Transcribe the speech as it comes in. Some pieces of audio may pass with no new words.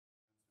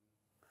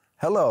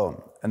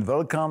Hello and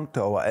welcome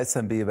to our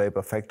SMB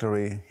Vapor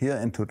Factory here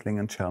in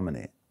Tuttlingen,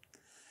 Germany.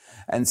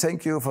 And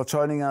thank you for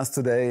joining us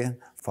today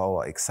for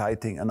our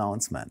exciting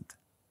announcement.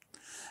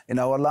 In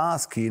our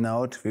last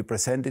keynote, we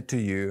presented to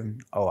you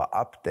our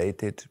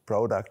updated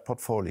product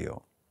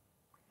portfolio.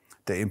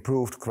 The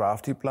improved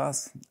Crafty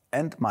Plus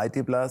and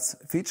Mighty Plus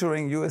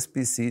featuring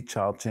USB-C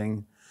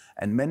charging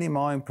and many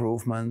more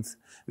improvements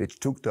which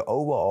took the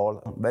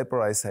overall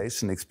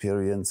vaporization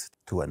experience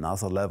to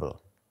another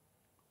level.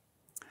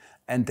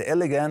 And the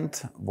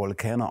elegant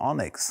Volcano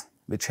Onyx,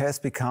 which has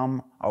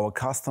become our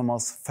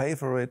customers'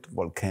 favorite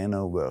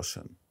Volcano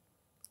version.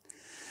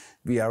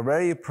 We are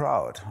very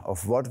proud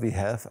of what we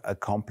have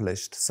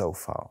accomplished so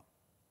far.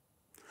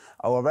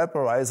 Our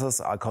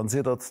vaporizers are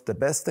considered the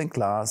best in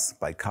class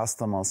by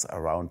customers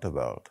around the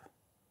world.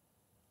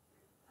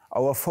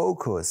 Our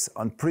focus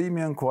on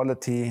premium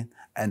quality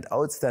and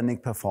outstanding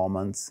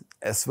performance,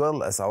 as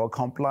well as our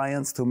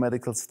compliance to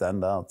medical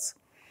standards,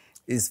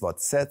 is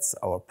what sets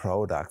our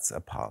products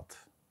apart.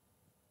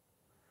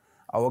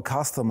 Our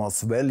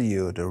customers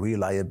value the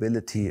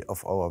reliability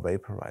of our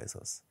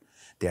vaporizers,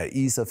 their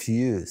ease of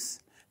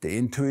use, the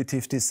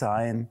intuitive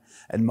design,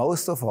 and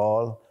most of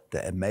all,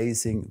 the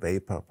amazing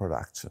vapor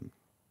production.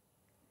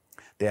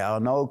 There are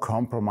no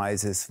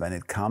compromises when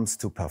it comes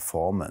to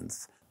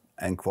performance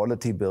and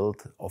quality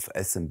build of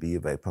SMB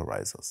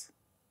vaporizers.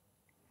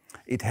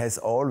 It has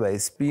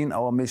always been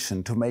our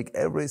mission to make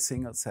every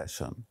single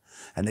session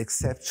an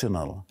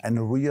exceptional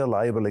and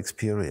reliable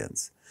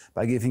experience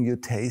by giving you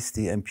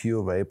tasty and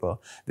pure vapor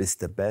with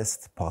the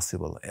best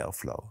possible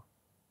airflow.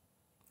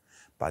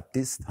 But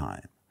this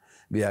time,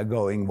 we are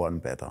going one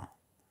better.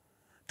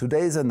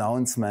 Today's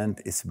announcement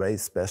is very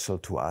special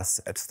to us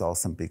at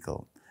STORZ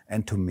BICKEL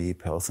and to me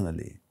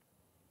personally.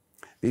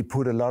 We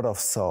put a lot of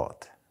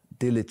thought,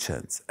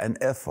 diligence and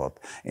effort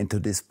into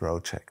this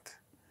project,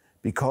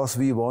 because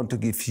we want to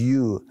give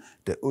you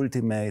the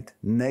ultimate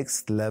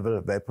next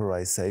level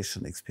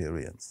vaporization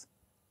experience.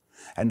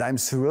 And I'm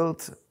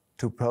thrilled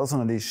to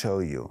personally show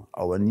you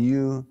our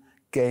new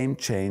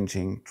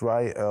game-changing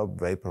dry herb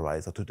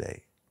vaporizer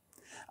today.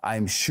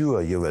 I'm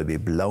sure you will be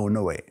blown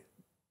away.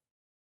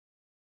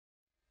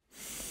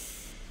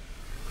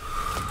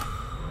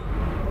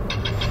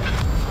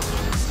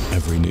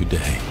 Every new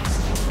day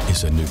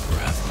is a new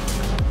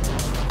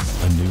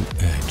breath, a new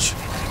edge,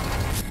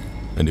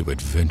 a new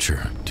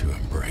adventure to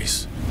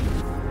embrace.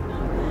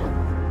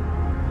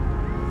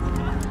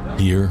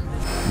 Here,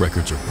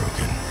 records are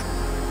broken.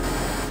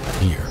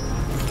 Here,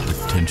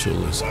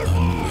 potential is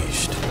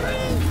unleashed.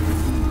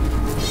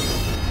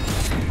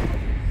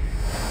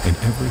 And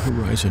every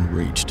horizon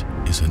reached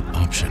is an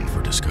option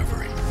for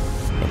discovery,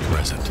 a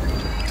present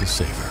to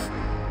savor.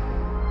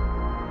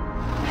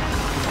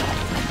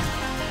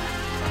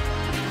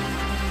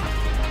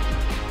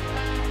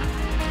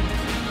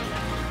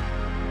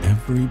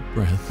 Every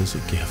breath is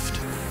a gift.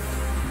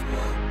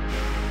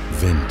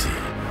 VENTY.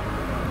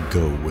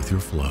 Go with your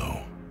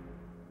flow.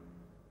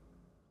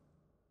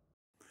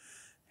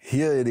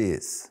 Here it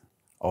is,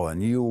 our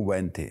new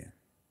VENTY.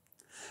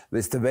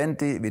 With the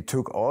VENTY, we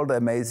took all the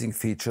amazing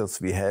features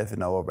we have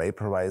in our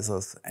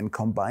vaporizers and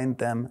combined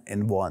them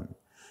in one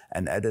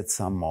and added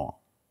some more.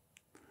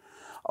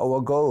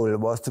 Our goal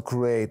was to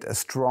create a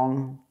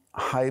strong,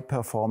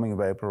 high-performing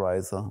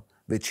vaporizer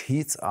which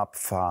heats up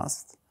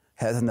fast,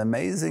 has an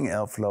amazing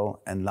airflow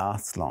and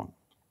lasts long.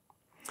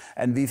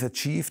 And we've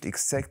achieved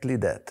exactly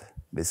that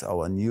with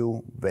our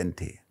new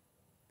VENTY.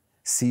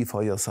 See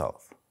for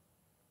yourself.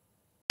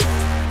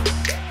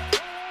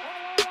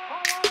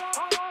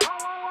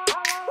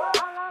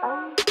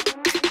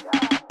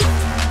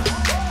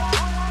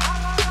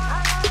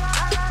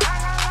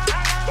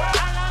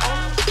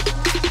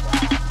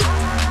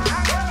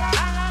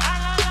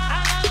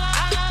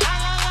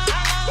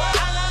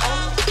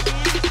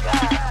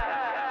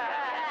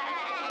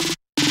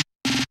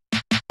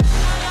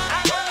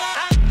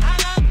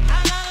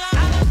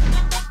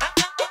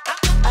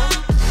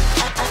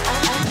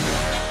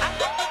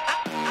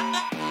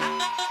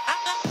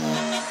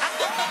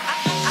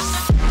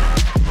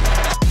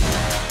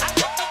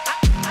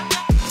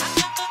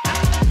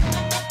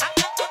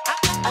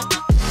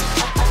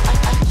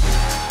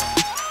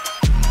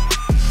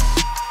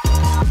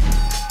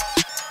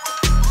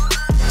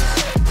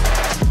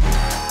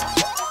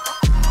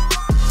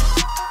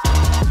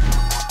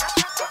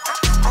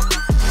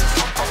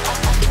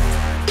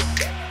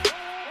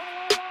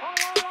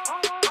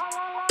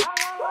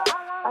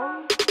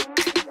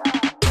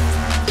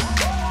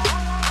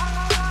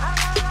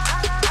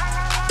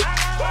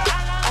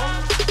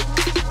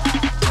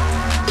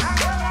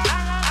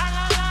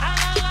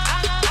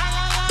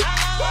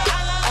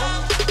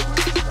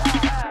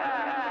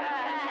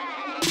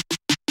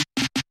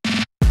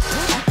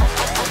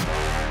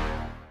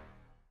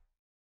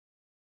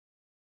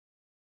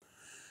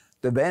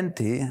 The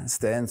VENTY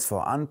stands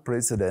for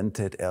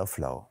unprecedented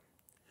airflow.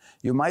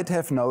 You might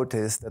have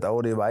noticed that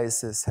our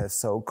devices have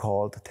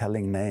so-called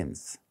telling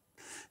names.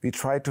 We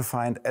try to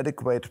find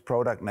adequate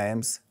product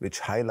names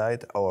which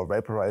highlight our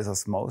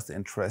vaporizer's most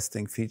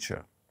interesting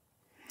feature.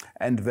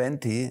 and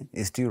VENTY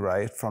is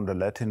derived from the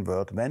Latin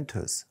word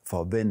ventus,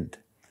 for wind.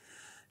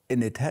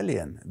 In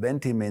Italian,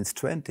 VENTY means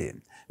 20,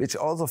 which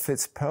also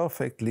fits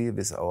perfectly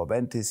with our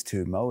VENTY's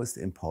two most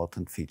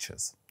important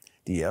features,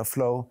 the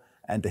airflow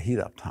and the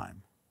heat-up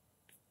time.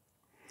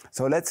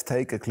 So let's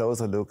take a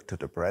closer look to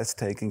the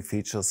breathtaking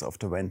features of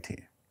the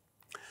VENTY.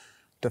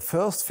 The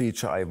first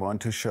feature I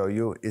want to show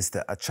you is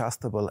the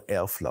adjustable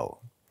airflow.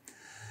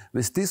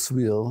 With this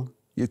wheel,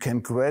 you can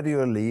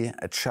gradually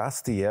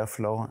adjust the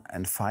airflow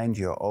and find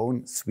your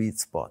own sweet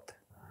spot.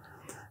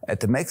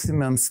 At the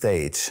maximum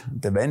stage,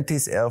 the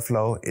VENTY's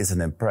airflow is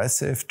an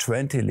impressive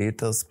 20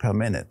 liters per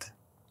minute.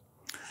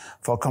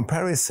 For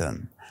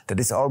comparison, that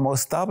is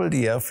almost double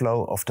the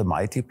airflow of the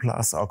Mighty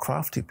Plus or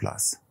Crafty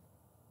Plus.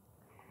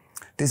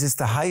 This is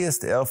the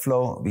highest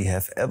airflow we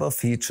have ever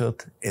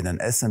featured in an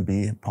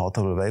S&B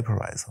portable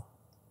vaporizer.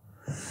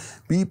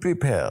 Be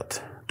prepared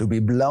to be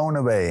blown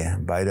away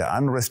by the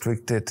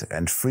unrestricted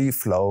and free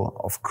flow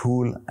of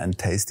cool and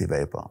tasty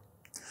vapor.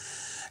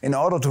 In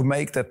order to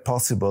make that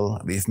possible,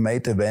 we've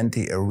made the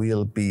VENTY a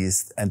real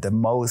beast and the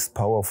most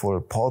powerful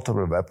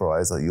portable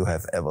vaporizer you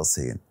have ever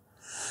seen.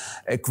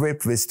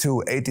 Equipped with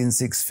two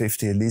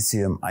 18650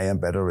 lithium-ion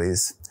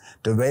batteries,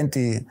 the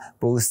VENTY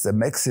boasts a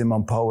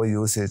maximum power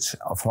usage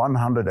of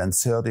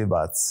 130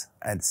 watts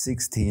and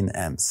 16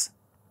 amps.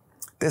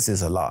 This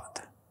is a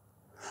lot.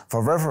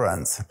 For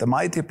reference, the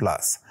Mighty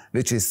Plus,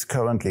 which is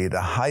currently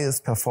the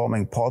highest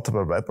performing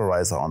portable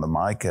vaporizer on the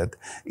market,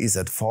 is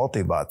at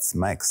 40 watts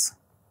max.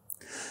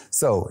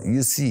 So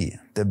you see,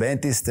 the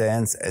VENTY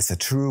stands as a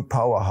true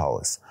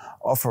powerhouse,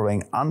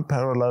 offering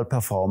unparalleled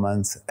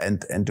performance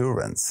and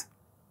endurance.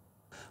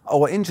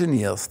 Our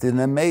engineers did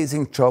an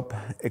amazing job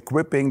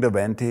equipping the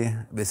VENTY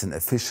with an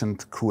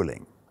efficient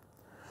cooling.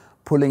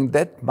 Pulling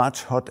that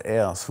much hot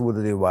air through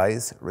the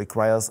device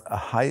requires a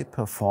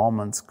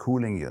high-performance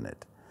cooling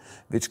unit,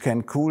 which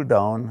can cool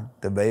down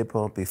the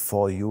vapor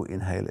before you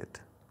inhale it.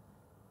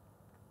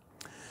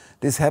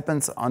 This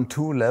happens on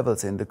two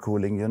levels in the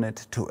cooling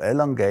unit to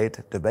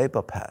elongate the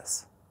vapor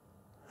path.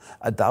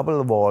 A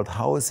double-walled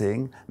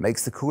housing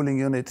makes the cooling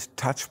unit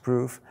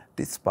touch-proof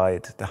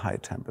despite the high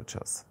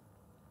temperatures.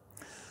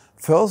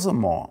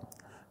 Furthermore,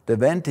 the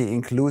VENTY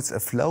includes a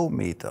flow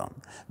meter,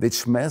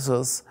 which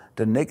measures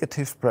the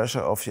negative pressure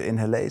of your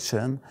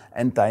inhalation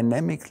and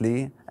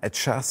dynamically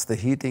adjusts the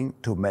heating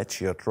to match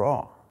your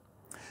draw.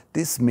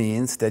 This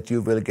means that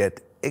you will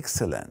get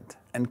excellent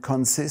and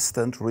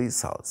consistent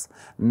results,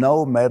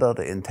 no matter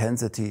the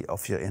intensity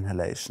of your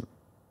inhalation.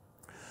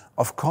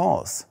 Of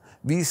course,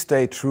 we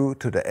stay true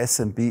to the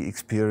S&B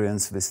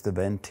experience with the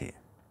VENTY.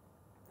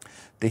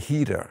 The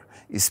heater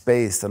is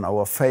based on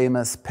our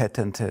famous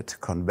patented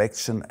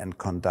convection and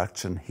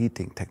conduction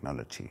heating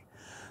technology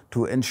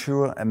to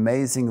ensure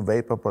amazing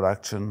vapor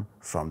production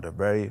from the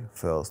very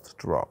first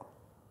draw.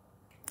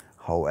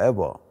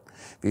 However,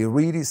 we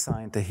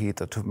redesigned the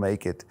heater to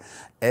make it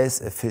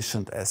as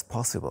efficient as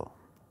possible.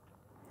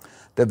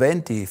 The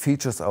VENTY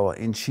features our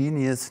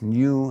ingenious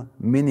new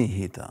mini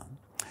heater,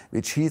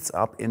 which heats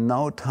up in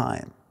no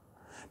time.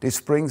 This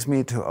brings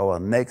me to our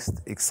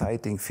next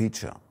exciting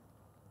feature.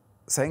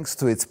 Thanks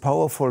to its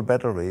powerful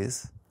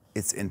batteries,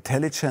 its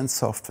intelligent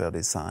software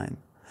design,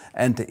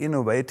 and the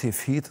innovative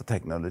heater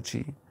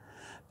technology,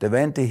 the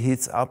VENTY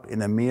heats up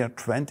in a mere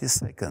 20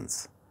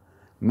 seconds,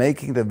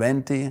 making the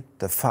VENTY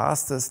the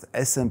fastest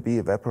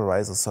S&B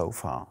vaporizer so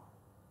far.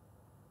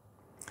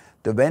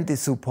 The VENTY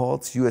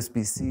supports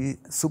USB-C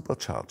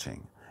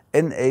supercharging,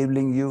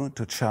 enabling you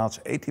to charge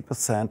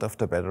 80% of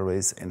the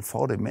batteries in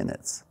 40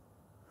 minutes.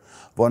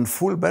 One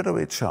full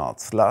battery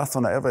charge lasts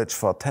on average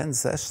for 10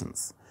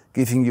 sessions,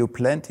 giving you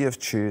plenty of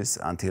juice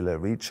until a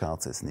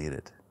recharge is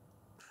needed.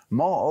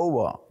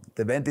 Moreover,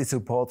 the VENTY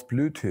supports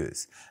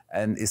Bluetooth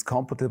and is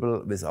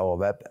compatible with our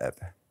web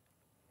app.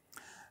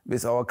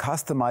 With our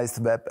customized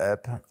web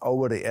app,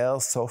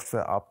 over-the-air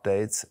software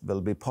updates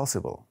will be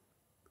possible.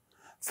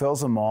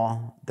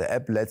 Furthermore, the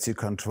app lets you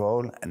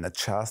control and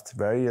adjust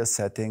various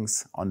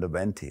settings on the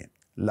VENTY,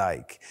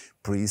 like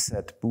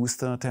preset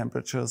booster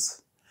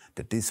temperatures,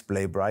 the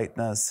display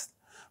brightness,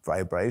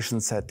 vibration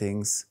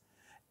settings,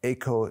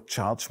 eco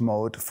charge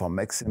mode for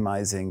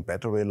maximizing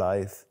battery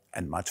life,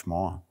 and much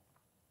more.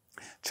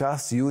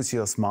 Just use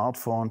your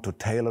smartphone to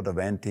tailor the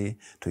VENTY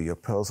to your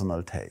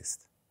personal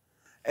taste.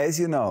 As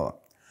you know,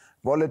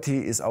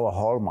 quality is our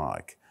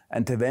hallmark,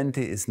 and the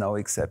VENTY is no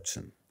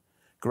exception.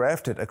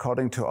 Crafted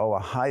according to our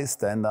high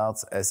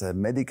standards as a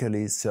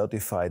medically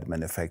certified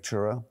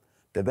manufacturer,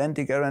 the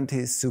VENTY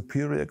guarantees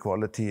superior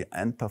quality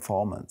and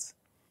performance.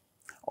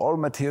 All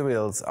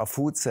materials are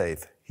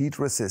food-safe,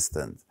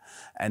 heat-resistant,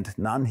 and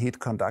non-heat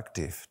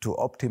conductive to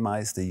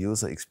optimize the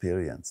user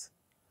experience.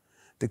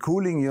 The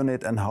cooling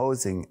unit and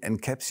housing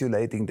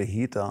encapsulating the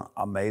heater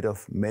are made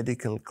of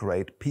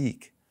medical-grade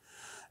PEEK,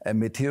 a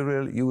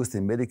material used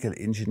in medical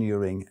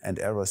engineering and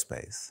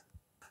aerospace.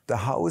 The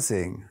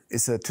housing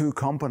is a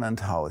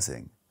two-component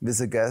housing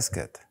with a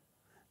gasket,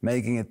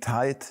 making it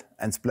tight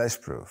and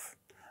splash-proof,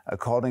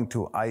 according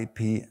to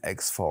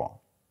IPX4.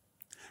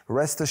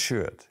 Rest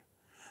assured,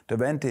 the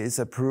VENTY is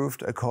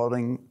approved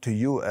according to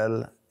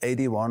UL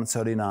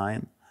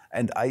 8139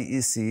 and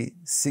IEC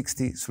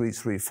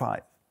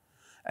 60335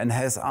 and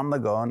has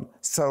undergone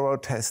thorough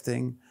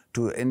testing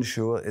to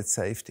ensure its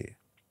safety.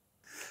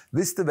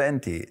 With the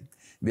VENTY,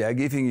 we are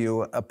giving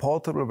you a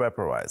portable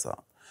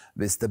vaporizer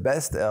with the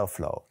best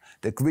airflow,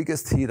 the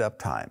quickest heat-up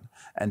time,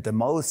 and the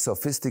most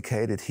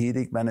sophisticated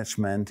heating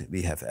management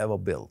we have ever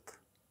built.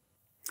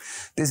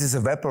 This is a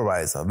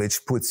vaporizer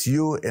which puts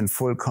you in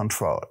full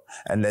control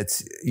and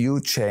lets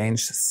you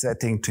change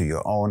setting to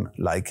your own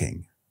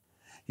liking.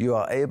 You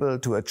are able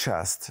to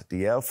adjust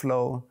the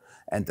airflow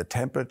and the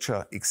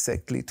temperature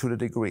exactly to the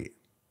degree.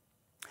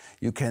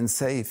 You can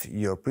save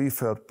your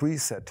preferred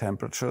preset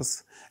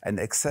temperatures and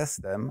access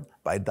them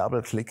by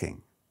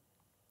double-clicking.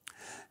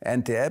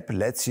 And the app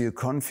lets you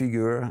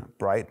configure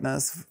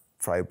brightness,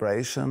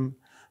 vibration,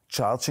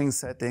 charging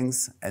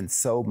settings, and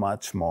so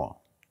much more.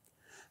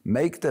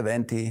 Make the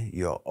VENTY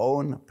your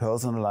own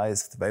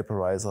personalized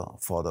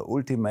vaporizer for the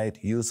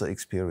ultimate user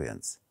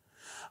experience.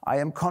 I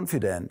am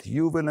confident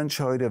you will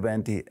enjoy the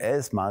VENTY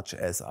as much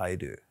as I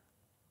do.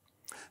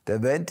 The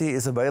VENTY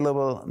is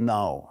available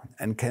now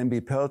and can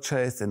be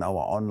purchased in our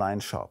online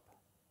shop.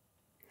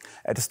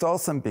 At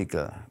STORZ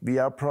BICKEL, we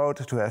are proud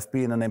to have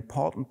been an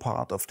important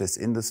part of this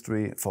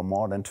industry for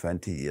more than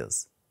 20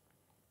 years.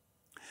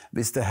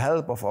 With the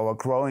help of our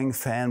growing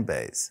fan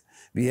base,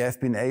 we have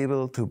been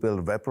able to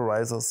build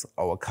vaporizers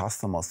our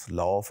customers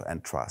love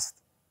and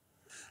trust.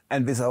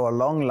 And with our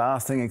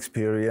long-lasting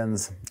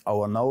experience,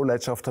 our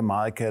knowledge of the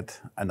market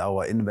and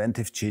our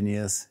inventive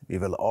genius, we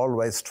will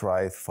always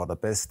strive for the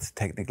best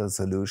technical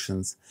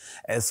solutions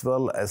as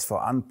well as for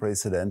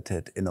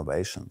unprecedented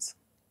innovations.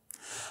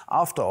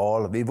 After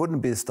all, we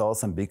wouldn't be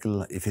STORZ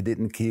BICKEL if we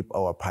didn't keep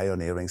our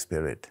pioneering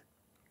spirit.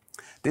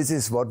 This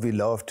is what we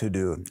love to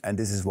do, and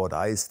this is what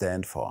I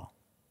stand for.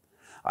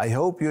 I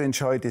hope you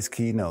enjoyed this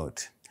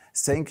keynote.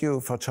 Thank you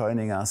for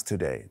joining us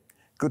today.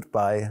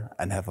 Goodbye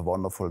and have a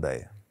wonderful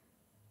day.